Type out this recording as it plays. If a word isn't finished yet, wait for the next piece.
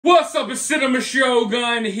What's up, it's Cinema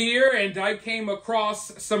Shogun here, and I came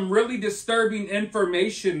across some really disturbing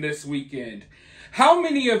information this weekend. How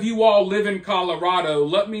many of you all live in Colorado?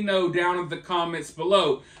 Let me know down in the comments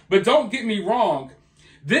below. But don't get me wrong,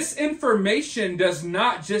 this information does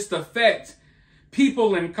not just affect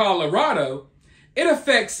people in Colorado, it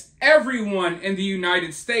affects everyone in the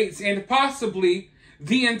United States and possibly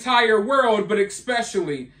the entire world, but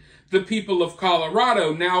especially the people of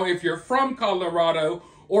Colorado. Now, if you're from Colorado,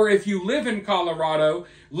 or if you live in Colorado,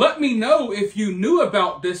 let me know if you knew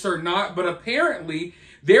about this or not, but apparently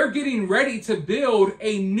they're getting ready to build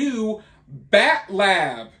a new bat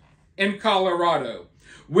lab in Colorado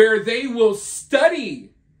where they will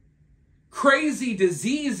study crazy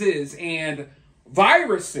diseases and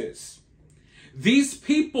viruses. These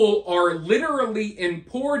people are literally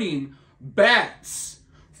importing bats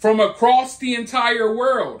from across the entire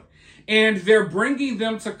world, and they're bringing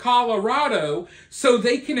them to Colorado so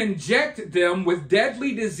they can inject them with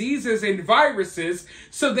deadly diseases and viruses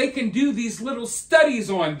so they can do these little studies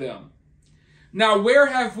on them. Now, where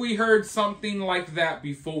have we heard something like that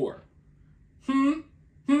before?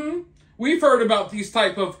 We've heard about these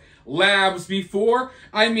type of labs before.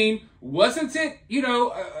 I mean, wasn't it,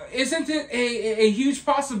 isn't it a huge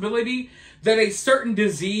possibility that a certain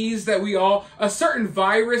disease that a certain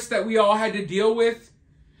virus that we all had to deal with,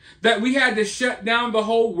 that we had to shut down the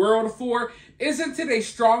whole world for, isn't it a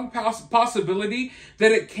strong possibility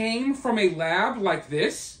that it came from a lab like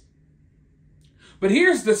this? But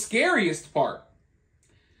here's the scariest part.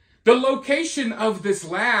 The location of this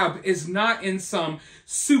lab is not in some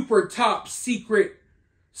super top secret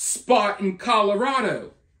spot in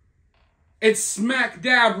Colorado. It's smack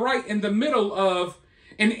dab right in the middle of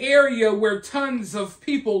an area where tons of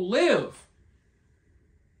people live.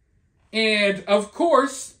 And of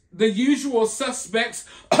course, the usual suspects,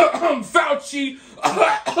 Fauci,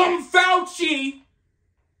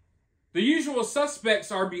 the usual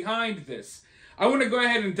suspects are behind this. I want to go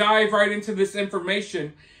ahead and dive right into this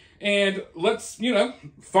information and let's,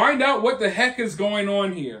 find out what the heck is going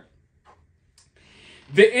on here.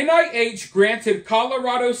 The NIH granted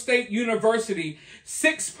Colorado State University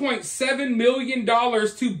 $6.7 million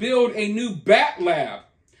to build a new bat lab.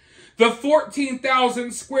 The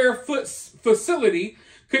 14,000 square foot facility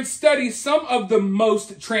could study some of the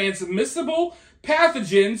most transmissible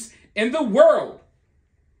pathogens in the world.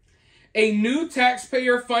 A new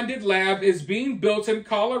taxpayer-funded lab is being built in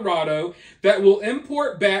Colorado that will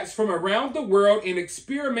import bats from around the world and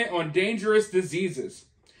experiment on dangerous diseases.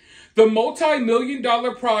 The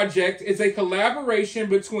multi-million-dollar project is a collaboration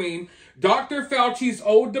between Dr. Fauci's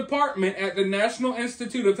old department at the National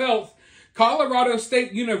Institute of Health, Colorado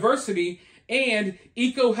State University, and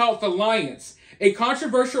EcoHealth Alliance, a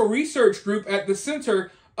controversial research group at the center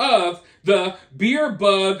of the beer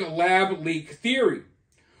bug lab leak theory.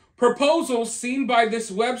 Proposals seen by this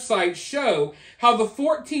website show how the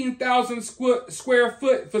 14,000 square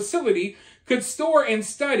foot facility could store and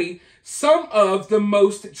study some of the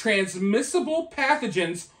most transmissible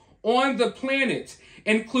pathogens on the planet,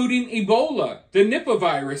 including Ebola, the Nipah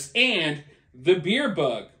virus, and the beer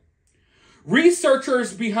bug.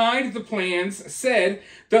 Researchers behind the plans said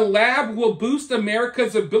the lab will boost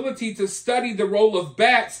America's ability to study the role of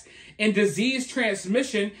bats in disease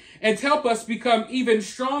transmission and help us become even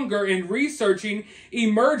stronger in researching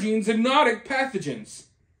emerging zoonotic pathogens.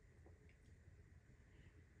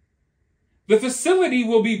 The facility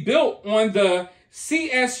will be built on the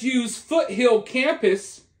CSU's Foothill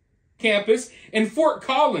campus in Fort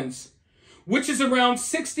Collins, which is around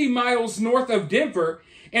 60 miles north of Denver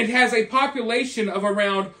and has a population of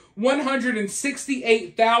around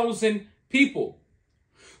 168,000 people.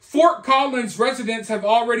 Fort Collins residents have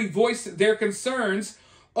already voiced their concerns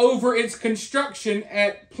over its construction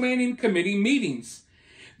at planning committee meetings.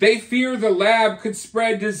 They fear the lab could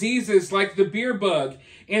spread diseases like the beer bug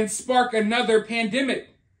and spark another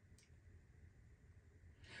pandemic.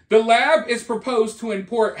 The lab is proposed to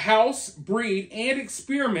import, house, breed, and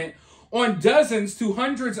experiment on dozens to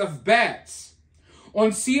hundreds of bats.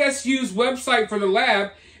 On CSU's website for the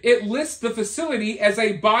lab, it lists the facility as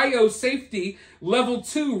a biosafety level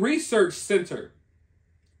 2 research center.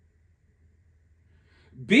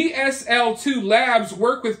 BSL-2 labs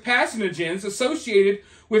work with pathogens associated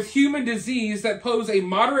with human disease that pose a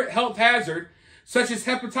moderate health hazard, such as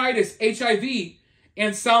hepatitis, HIV,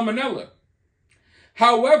 and salmonella.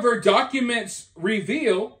 However, documents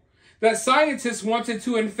reveal that scientists wanted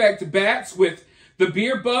to infect bats with the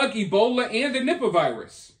beer bug, Ebola, and the Nipah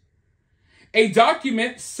virus. A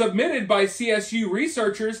document submitted by CSU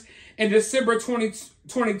researchers in December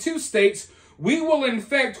 2022 states, "We will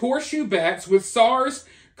infect horseshoe bats with SARS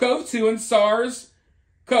SARS-CoV-2 and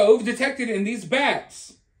SARS-CoV detected in these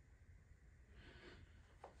bats.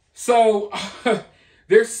 So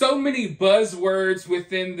there's so many buzzwords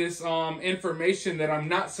within this information that I'm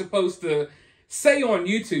not supposed to say on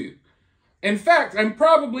YouTube. In fact, I'm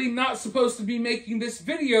probably not supposed to be making this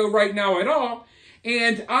video right now at all,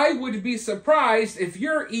 and I would be surprised if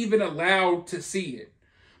you're even allowed to see it.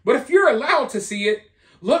 But if you're allowed to see it,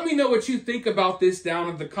 let me know what you think about this down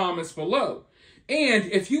in the comments below.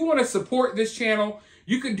 And if you want to support this channel,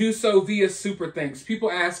 you can do so via Super Thanks.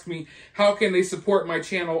 People ask me, how can they support my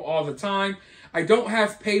channel all the time? I don't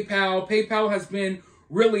have PayPal. PayPal has been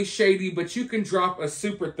really shady, but you can drop a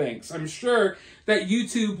Super Thanks. I'm sure that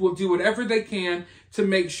YouTube will do whatever they can to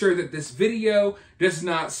make sure that this video does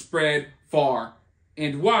not spread far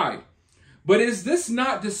and wide. But is this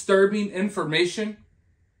not disturbing information?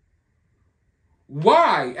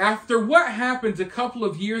 Why, after what happened a couple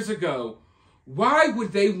of years ago, why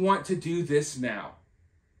would they want to do this now?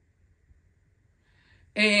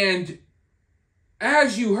 And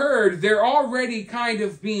as you heard, they're already kind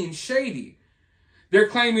of being shady. They're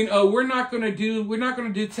claiming, oh, we're not going to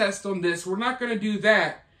do tests on this. We're not going to do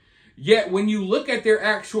that. Yet when you look at their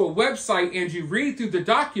actual website and you read through the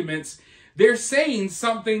documents, they're saying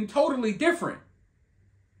something totally different.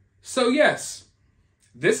 So yes,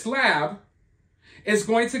 this lab is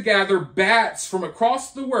going to gather bats from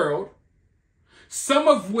across the world, some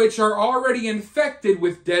of which are already infected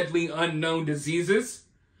with deadly unknown diseases,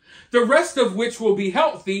 the rest of which will be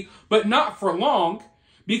healthy, but not for long,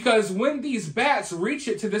 because when these bats reach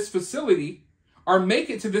it to this facility, or make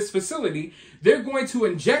it to this facility, they're going to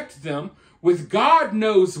inject them with God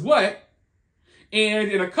knows what,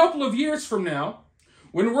 and in a couple of years from now,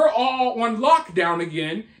 when we're all on lockdown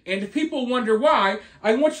again, and people wonder why,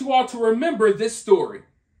 I want you all to remember this story.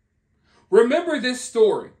 Remember this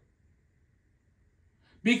story.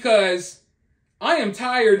 Because I am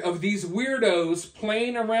tired of these weirdos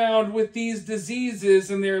playing around with these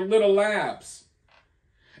diseases in their little labs.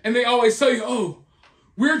 And they always say, oh,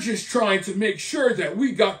 we're just trying to make sure that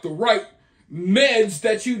we got the right meds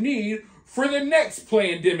that you need for the next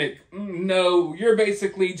pandemic. No, you're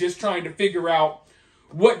basically just trying to figure out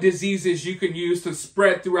what diseases you can use to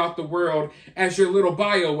spread throughout the world as your little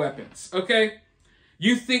bioweapons, okay?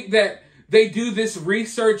 You think that they do this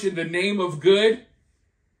research in the name of good?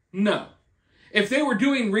 No. If they were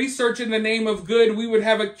doing research in the name of good, we would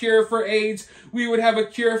have a cure for AIDS. We would have a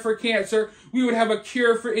cure for cancer. We would have a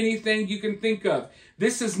cure for anything you can think of.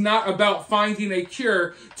 This is not about finding a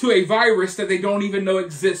cure to a virus that they don't even know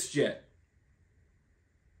exists yet.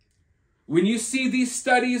 When you see these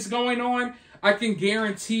studies going on, I can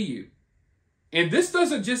guarantee you, and this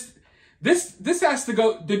doesn't just, this has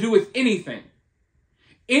to do with anything.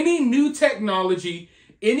 Any new technology,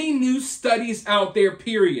 any new studies out there,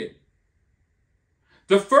 period.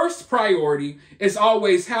 The first priority is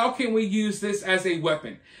always, how can we use this as a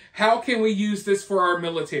weapon? How can we use this for our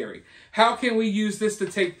military? How can we use this to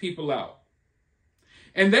take people out?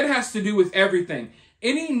 And that has to do with everything.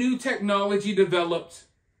 Any new technology developed,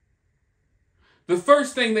 the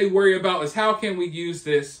first thing they worry about is how can we use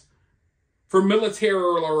this for military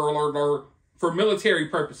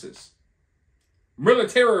purposes.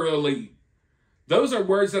 Militarily. Those are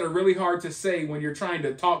words that are really hard to say when you're trying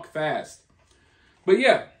to talk fast. But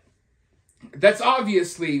yeah, that's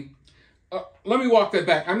obviously, let me walk that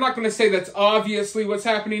back. I'm not going to say that's obviously what's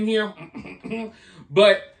happening here,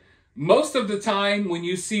 but most of the time when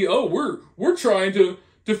you see, oh, we're trying to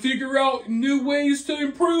figure out new ways to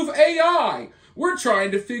improve AI. We're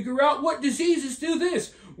trying to figure out what diseases do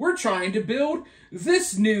this. We're trying to build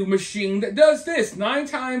this new machine that does this. 9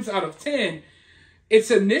 times out of 10, it's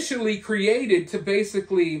initially created to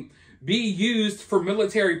basically be used for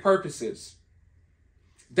military purposes.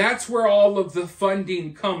 That's where all of the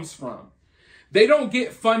funding comes from. They don't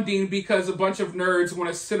get funding because a bunch of nerds want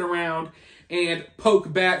to sit around and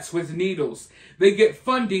poke bats with needles. They get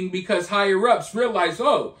funding because higher-ups realize,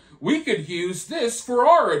 oh, we could use this for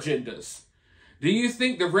our agendas. Do you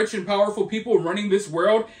think the rich and powerful people running this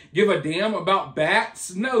world give a damn about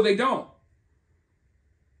bats? No, they don't.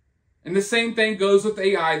 And the same thing goes with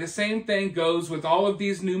AI. The same thing goes with all of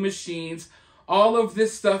these new machines, all of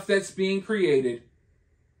this stuff that's being created.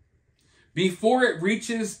 Before it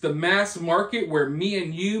reaches the mass market where me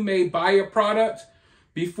and you may buy a product,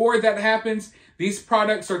 before that happens, these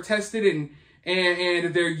products are tested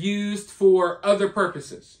and they're used for other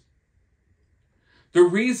purposes. The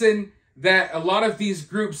reason that a lot of these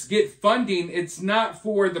groups get funding, it's not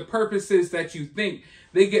for the purposes that you think.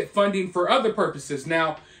 They get funding for other purposes.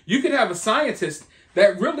 Now, you could have a scientist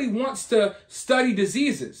that really wants to study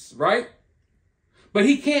diseases, right? but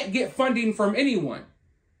he can't get funding from anyone.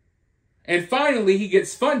 And finally, he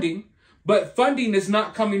gets funding, but funding is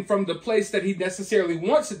not coming from the place that he necessarily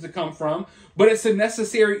wants it to come from, but it's a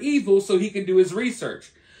necessary evil so he can do his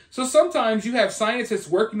research. So sometimes you have scientists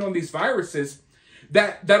working on these viruses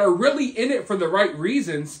that are really in it for the right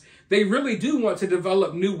reasons. They really do want to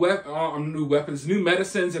develop new weapons, new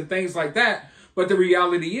medicines and things like that. But the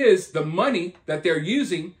reality is the money that they're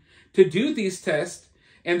using to do these tests,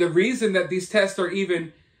 and the reason that these tests are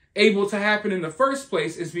even able to happen in the first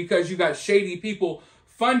place is because you got shady people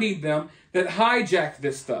funding them that hijack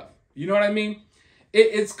this stuff. You know what I mean?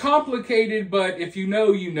 It's complicated, but if you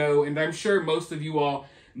know, you know, and I'm sure most of you all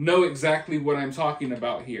know exactly what I'm talking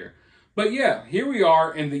about here. But yeah, here we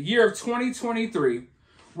are in the year of 2023.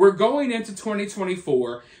 We're going into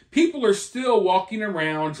 2024. People are still walking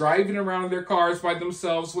around, driving around in their cars by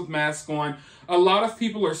themselves with masks on. A lot of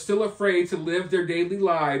people are still afraid to live their daily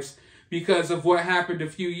lives because of what happened a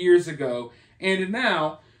few years ago. And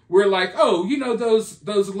now we're like, oh, you know, those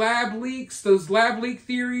lab leaks, those lab leak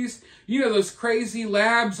theories, you know, those crazy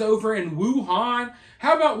labs over in Wuhan.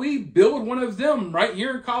 How about we build one of them right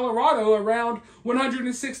here in Colorado around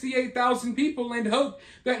 168,000 people and hope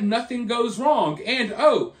that nothing goes wrong? And,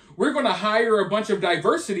 oh, we're going to hire a bunch of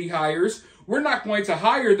diversity hires. We're not going to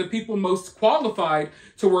hire the people most qualified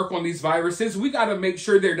to work on these viruses. We got to make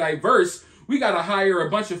sure they're diverse. We got to hire a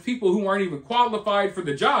bunch of people who aren't even qualified for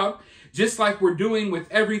the job, just like we're doing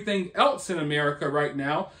with everything else in America right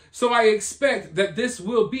now. So I expect that this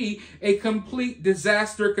will be a complete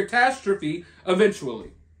disaster catastrophe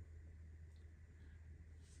eventually.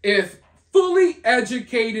 If fully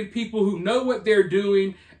educated people who know what they're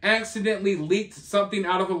doing accidentally leaked something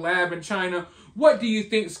out of a lab in China, what do you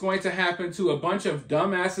think is going to happen to a bunch of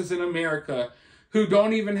dumbasses in America who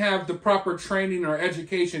don't even have the proper training or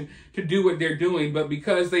education to do what they're doing, but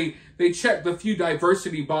because they checked a few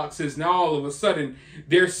diversity boxes, now all of a sudden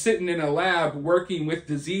they're sitting in a lab working with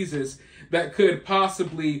diseases that could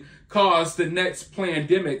possibly cause the next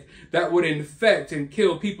pandemic that would infect and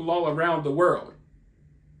kill people all around the world.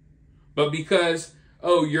 But because,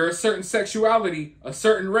 oh, you're a certain sexuality, a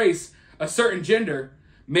certain race, a certain gender,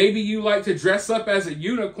 maybe you like to dress up as a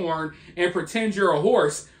unicorn and pretend you're a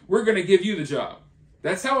horse, we're going to give you the job.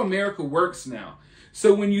 That's how America works now.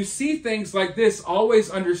 So when you see things like this, always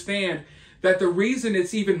understand that the reason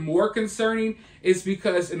it's even more concerning is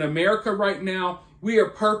because in America right now, we are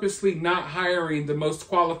purposely not hiring the most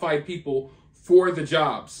qualified people for the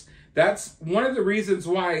jobs. That's one of the reasons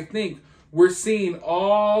why I think we're seeing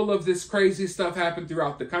all of this crazy stuff happen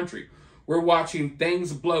throughout the country. We're watching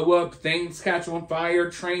things blow up, things catch on fire,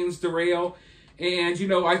 trains derail. And, you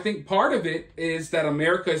know, I think part of it is that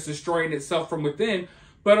America is destroying itself from within,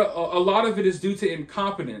 but a lot of it is due to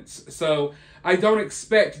incompetence. So I don't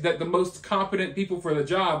expect that the most competent people for the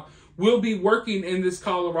job will be working in this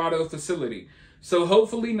Colorado facility. So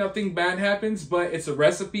hopefully nothing bad happens, but it's a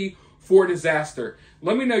recipe for disaster.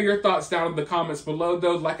 Let me know your thoughts down in the comments below,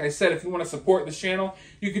 though. Like I said, if you want to support the channel,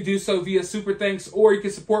 you can do so via Super Thanks, or you can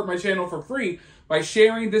support my channel for free by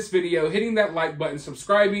sharing this video, hitting that like button,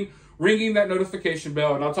 subscribing, ringing that notification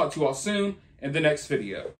bell, and I'll talk to you all soon in the next video.